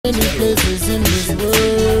many places in this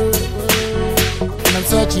world, and I'm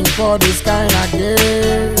searching for this kind of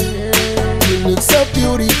girl. You look so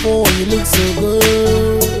beautiful, you look so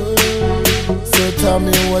good. So tell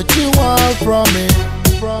me what you want from me.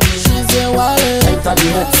 She said, Wale, enter the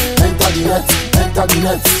net, enter the net, enter the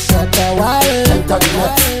net. Shut the Wale, enter the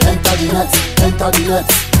net, enter the net, enter the net.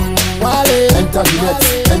 Wale, enter the net,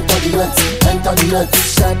 enter the net, enter the net.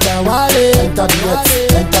 Shut the Wale, enter the net,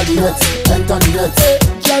 enter the net, enter the net.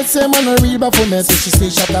 Girl say man a real Baphomet, so she say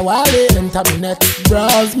shut the Wale, enter the net.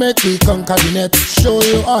 Browse make we conquer the net. Show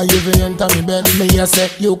you how you fi enter me bed. Me a say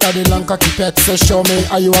you got the long cocky pet, so show me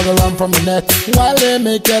how you a go run from the net. Wale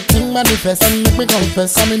make your thing manifest and make me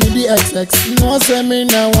confess. I'm in the XX. No say me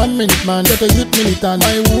now 1 minute man, get a youth militant.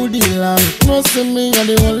 My woody long. No say me a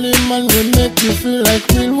the only man will make you feel like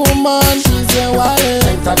real woman. She say Wale,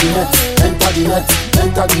 enter the net, enter the net,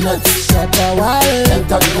 enter the net. Shut the Wale,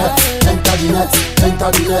 enter the net, enter the net, enter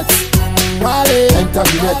the net. Wale, enter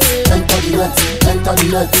the net, enter the net, enter the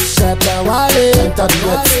net. Shut the Wale, enter the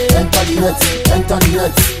net, enter the net, enter the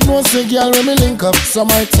net. No say girl when me link up, so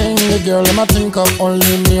my thing the girl them a think up.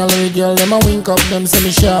 Only me only girl them a wink up. Them say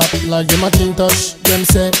me sharp like them a think touch. Them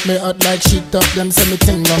say me hot like shit up. Them say me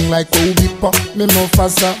ting long like Obi pop. Me move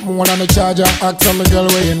faster, more than a charger. Ask some girl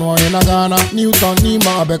where you know in a Ghana. Newton,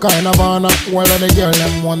 Nima, Becca in Havana. While the girl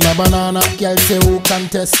them want a banana. Girl say who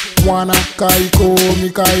contest? Wanna Kaiko, me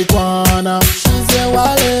Kaikwana. She say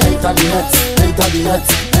Wale, enter the net, enter the net,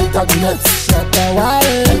 enter the net. Shut the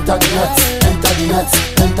Wale, enter the net, enter the net,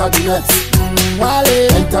 enter the net. Wale,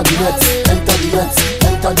 enter the net, enter the net,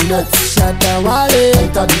 enter the net. Shut the Wale,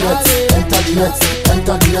 enter the net, enter the net,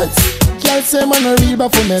 enter the net. Girl say man a real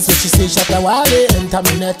Baphomet, so she say shut the Wale, enter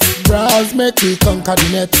me net. Browse make we conquer the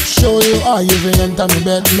net. Show you how you fi enter me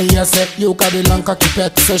bed. Me a say you got the long cocky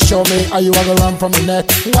pet, so show me how you a go run from the net.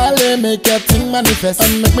 Wale make your thing manifest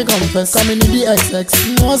and make me confess. Coming in the XX.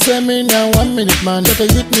 No say me now 1 minute man, get a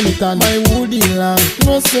youth militant. My woody long.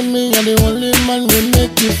 No say me a the only man will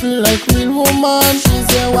make you feel like real woman. She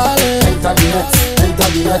say Wale, enter the net, enter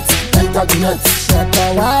the net, enter the net. Shut the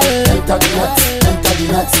Wale, enter the net, enter the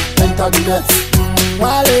net, enter the net.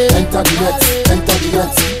 Wale, enter the net, enter the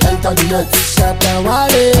net, enter the net. Shut the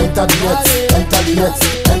Wale, enter the net, enter the net,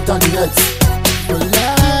 enter the net. For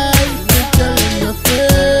life, you telling your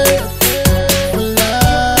face. For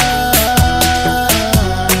life,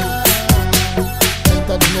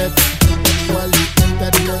 enter the net. Wale, enter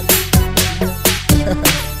the net.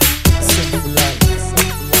 Simple life,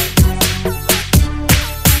 simple life.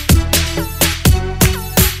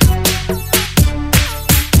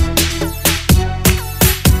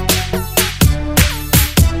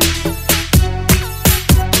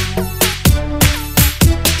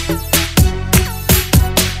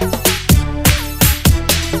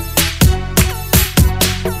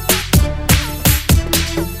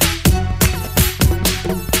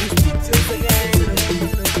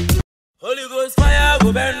 Holy Ghost fire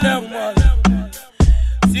go burn them all.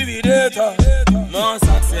 See we data, more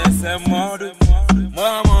success and more do,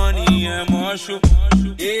 more money and more show.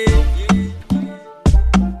 Yeah.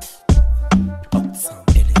 Up some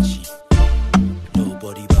energy.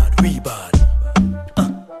 Nobody bad, we bad.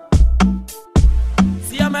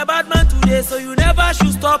 See I'm a bad man today, so you never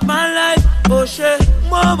should stop my life. Oh shit,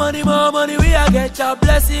 more money, we a get your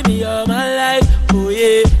blessing me all my life. Oh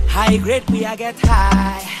yeah, high grade we a get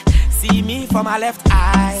high. See me from my left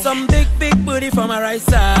eye, some big booty from my right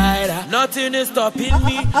side. Nothing is stopping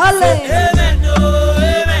me. Amen, no,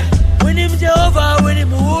 amen. When him Jehovah, when him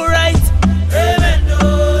who right. Amen,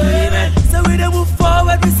 no, amen. So we don't move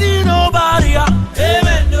forward, we see nobody.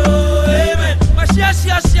 Amen, no, amen.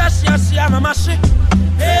 Mashia, mama shit.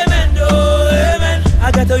 Amen, no, amen. I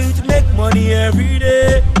got to you to make money every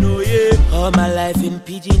day. No, yeah. All my life in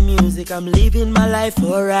pidgin music, I'm living my life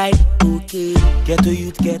alright. Okay, get to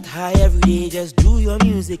youth, get high every day. Just do your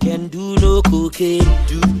music and do no cocaine.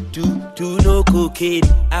 Do no cocaine.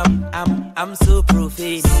 I'm so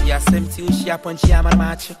profane. Yeah, same to you, shop on Chiaman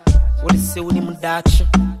match. What is say with him Dutch?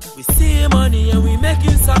 We see money and we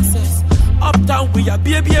making success. Uptown we are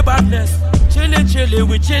baby badness. Chillin',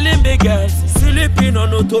 we chillin' big girls. Sleeping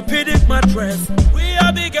on orthopedic mattress. We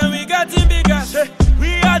are big and we getting bigger.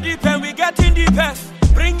 We are deep and we getting deeper.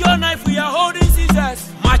 Bring your knife, we are holding scissors.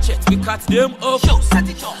 Machete, we cut them off. Show, set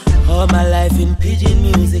it off. All my life in pidgin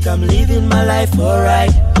music, I'm living my life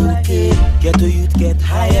alright. Okay, get to youth, get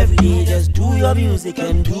high every day. Just do your music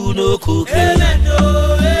and do no cocaine. Amen,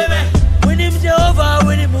 no, amen. When him Jehovah,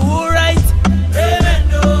 when him who right. Amen,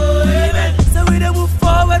 no, amen. So we don't move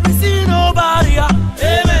forward, we see nobody.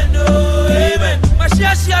 Amen, no, amen.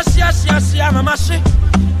 Mashia, mama shit.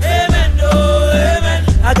 Amen, no, amen.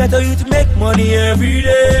 I get a youth make money every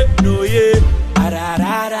day. No, yeah. Ara,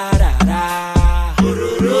 ra, ra, ra, ra.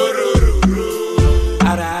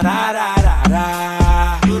 Ara, ra, ra, ra, ra.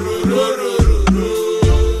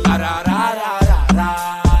 Ara, ra, ra, ra, ra.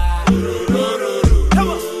 Come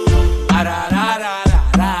on. Ara, ra, ra, ra,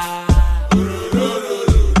 ra.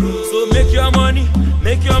 So make your money,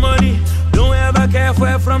 make your money. Don't ever care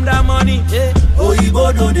where from that money. Yeah. Oh, you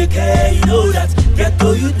both know they care, you know that. Get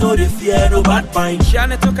to you know they fear no bad mind. Shane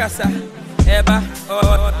to casa, Eba,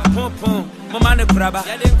 oh, pum pum, mama ne braba.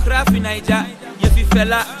 Ya den craft in Niger, ye fi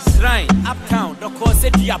fella, shrine, uptown, the cause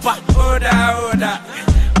it yapa. Oda, oda,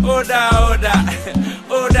 oda, oda,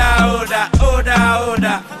 oda, oda, oda,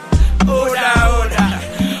 oda, oda, oda,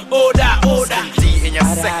 oda, oda. In your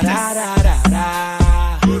sectors.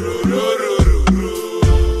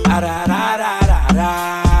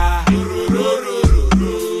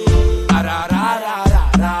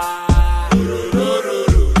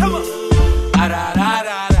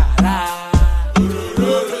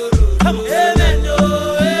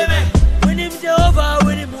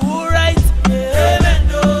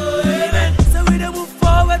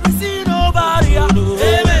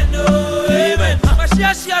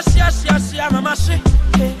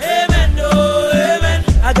 Amen, no, amen.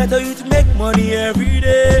 I got you to make money every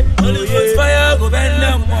day. Only yeah. Fire go bend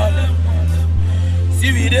them more.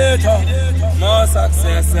 See we there talk. More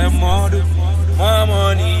success and more do. More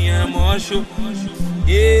money and more show.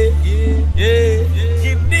 Yeah, yeah.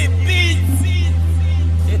 Give me beats.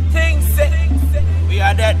 You think say we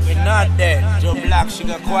are dead, we not dead. Joe Black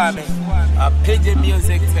Sugar Kwame. A pigeon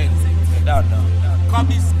music thing. You don't know.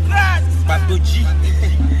 Copy scratch. Babu G.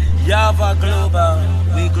 Java global,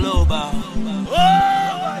 we global. Oh,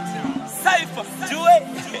 Cypher, do it.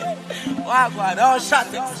 Wagwan, don't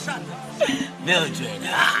shut it. Mildred.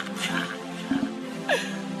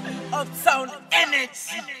 Uptown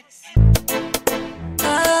energy.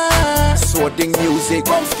 Sorting music.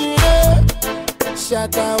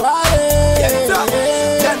 Shut up,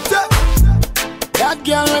 that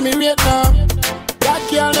girl let me wait now. That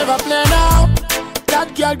girl never play now.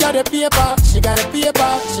 That girl got a paper, she got a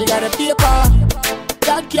paper, she got a paper.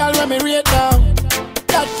 That girl when me rate now.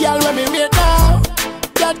 That girl when me rate now.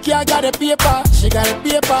 That girl got a paper, she got a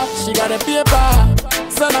paper, she got a paper.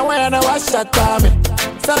 So now why you know what shot at me?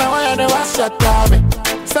 So now why you know what shot at me?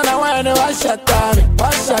 So now why you know what shot at me?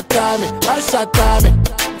 What shot at me? What shot at me?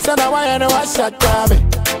 So now why you know what shot at me?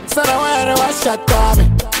 So now why you know what shot at me?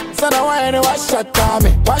 So now why you know what shot at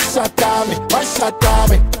me? What shot at me? What shot at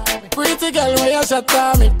me? Pretty girl, where you shut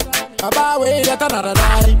at me? About way that another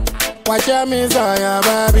night. Watch your miss on your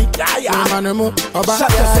baby. Yeah. Shut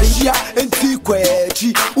up, Shia, and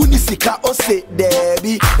Tikwechi. Unisika, Ose,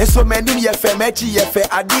 Debbie. And so many ye femechi, ye fe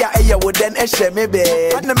adia, a would then eshe me be.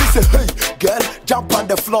 And I miss hey, girl, jump on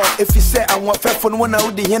the floor. If you say I want fair for one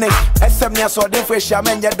out the henny, SM near so the fresh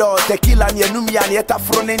yaman your door, tequila and Yanumia, and yet a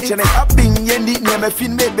front engine. I've been yendi, never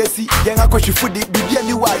fin me bessie. Young Akoshi food, be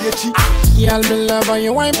any wayachi. Y'all be love and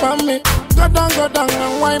you wine for me. Go down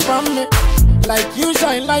and wine for me. Like you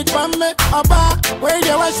shine light for me. Abba, where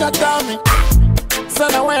you was shut at me? So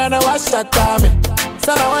now where you was shut at me?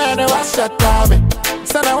 So now where you was shut at me?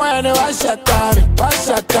 So now where you was shut at me? Was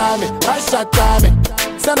shut at me? Was shut at me?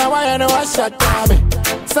 So now where you was shut at me?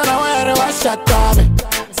 So now where you was shut at me?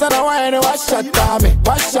 So now why you was shut at me?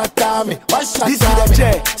 Was shut at me? Was shut at me? This is the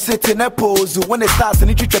chair, sitting a pose. When it starts and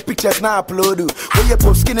you treat your pictures now upload. When you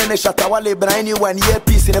post skin and a shut away, but I knew 1 year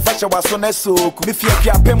piece in a fashion was on a soak. If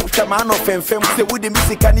you're a pem, shaman of femme, say, would the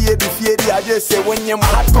music can hear the fear? I just say, when you're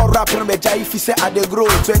hardcore rapping, but if you say at the grow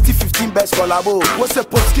 2015 best collabo. What's a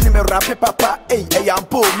post skin in a rap papa? Hey, I'm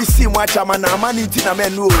po, missing what I'm an amani in a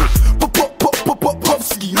menu. Pop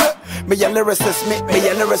ski, me your lyricist, me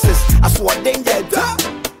your lyricist. I saw danger.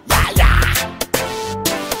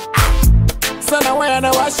 So now why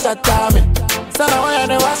you was shut at me? So now why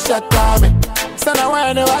you was shut at me? So now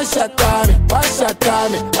why you was shut at me? Was shut at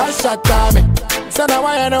me? Was shut at me? So now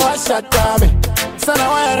why you was shut at me? So now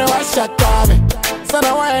why you was shut at me? So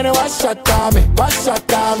now why you was shut at me? Was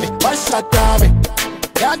shut at me? Was shut at me?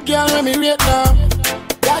 That girl let me wait now.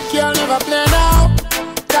 That girl never play now.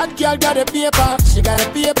 That girl got a paper, she got a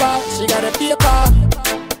paper, she got a paper.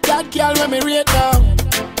 That girl let me rate now.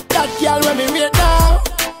 That girl let me rate now.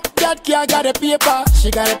 That girl got a paper,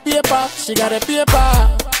 she got a paper, she got a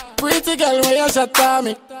paper. Pretty girl, where you shut at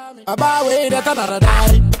me? About way that another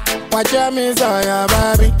night. Watch your miss on your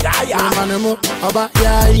baby. Yeah. About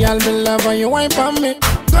y'all be love when you wine for me.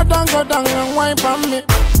 Go down and wine for me.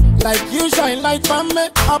 Like you shine light for me.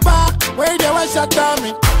 About where you was shut at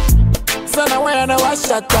me? So now where you was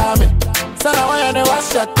shut at me? So now where you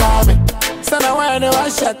was shut at me? Sana why no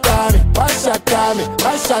wash at me, wash at me,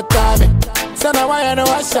 wash at me. Sana why no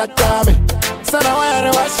wash at me, sana why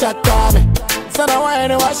no wash at me, sana why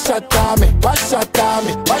no wash at me, wash at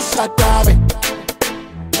me, wash at me.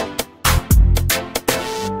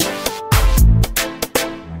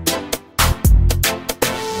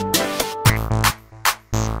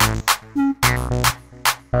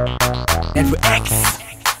 Every X,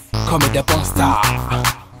 come with the monster.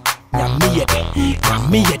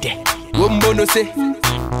 Yamiyede. Wombo no say.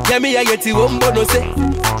 Yamiyede wombo no say.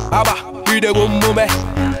 Aba, we the wombo me.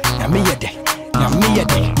 Yamiyede.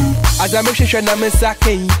 As I'm sure na me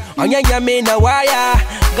sake. Onya nyame na waya.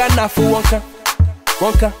 Ghana fu wonka.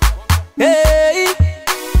 Hey.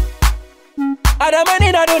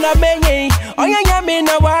 Adamani na do na menye. Onya nyame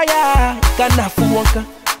na waya. Ghana fu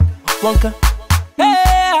wonka.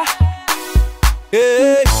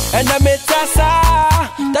 Hey. And I met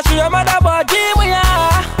Tassa, that's your mother body. We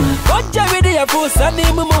are what Jerry a full Sunday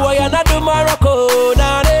Mumu and I do Morocco.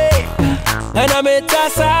 And I met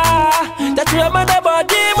Tassa, that's your mother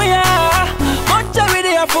body. We are what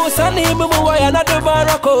Jerry a full Sunday Mumu and I do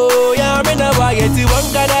Morocco. Yeah, I'm in a way to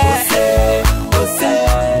one